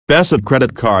Best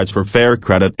credit cards for Fair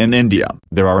Credit in India.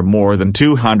 There are more than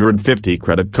 250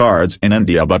 credit cards in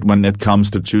India, but when it comes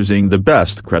to choosing the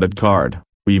best credit card,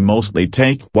 we mostly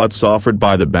take what's offered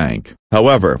by the bank.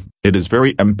 However, it is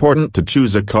very important to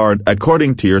choose a card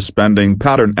according to your spending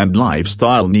pattern and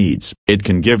lifestyle needs. It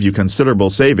can give you considerable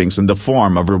savings in the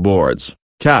form of rewards,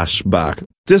 cashback,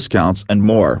 discounts and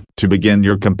more. To begin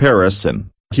your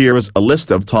comparison, here is a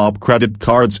list of top credit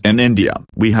cards in India.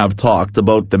 We have talked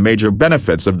about the major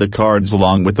benefits of the cards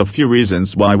along with a few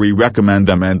reasons why we recommend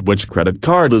them and which credit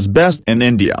card is best in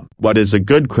India. What is a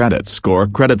good credit score?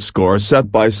 Credit score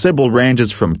set by CIBIL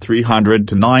ranges from 300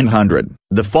 to 900.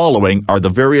 The following are the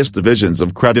various divisions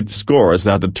of credit scores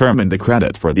that determine the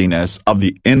creditworthiness of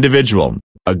the individual.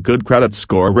 A good credit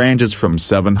score ranges from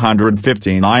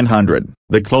 750 to 900.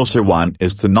 The closer one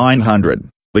is to 900.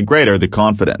 The greater the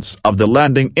confidence of the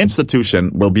lending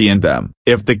institution will be in them.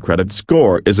 If the credit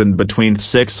score is in between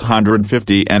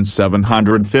 650 and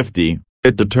 750,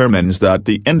 it determines that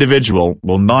the individual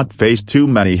will not face too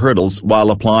many hurdles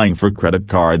while applying for credit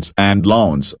cards and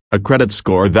loans. A credit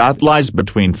score that lies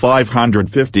between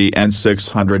 550 and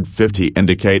 650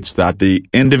 indicates that the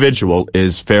individual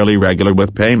is fairly regular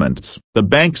with payments. The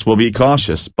banks will be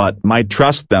cautious but might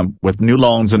trust them with new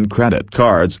loans and credit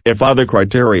cards if other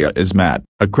criteria is met.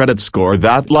 A credit score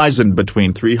that lies in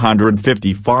between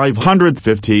 350 to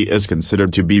 550 is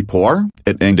considered to be poor.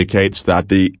 It indicates that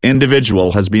the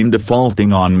individual has been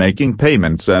defaulting on making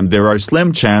payments and there are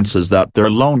slim chances that their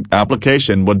loan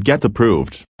application would get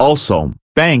approved. Also,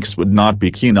 banks would not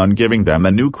be keen on giving them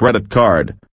a new credit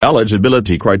card.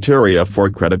 Eligibility criteria for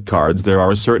credit cards. There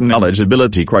are certain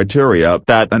eligibility criteria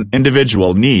that an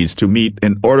individual needs to meet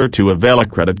in order to avail a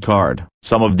credit card.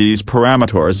 Some of these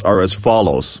parameters are as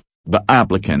follows. The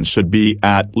applicant should be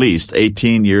at least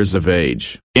 18 years of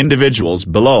age. Individuals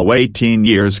below 18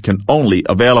 years can only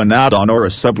avail an add-on or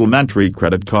a supplementary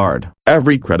credit card.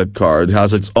 Every credit card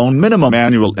has its own minimum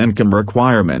annual income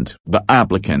requirement. The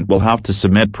applicant will have to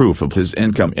submit proof of his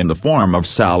income in the form of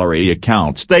salary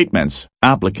account statements.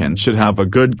 Applicant should have a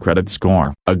good credit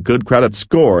score. A good credit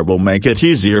score will make it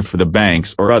easier for the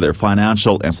banks or other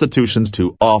financial institutions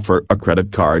to offer a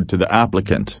credit card to the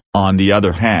applicant. On the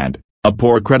other hand, a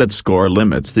poor credit score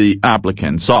limits the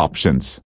applicant's options.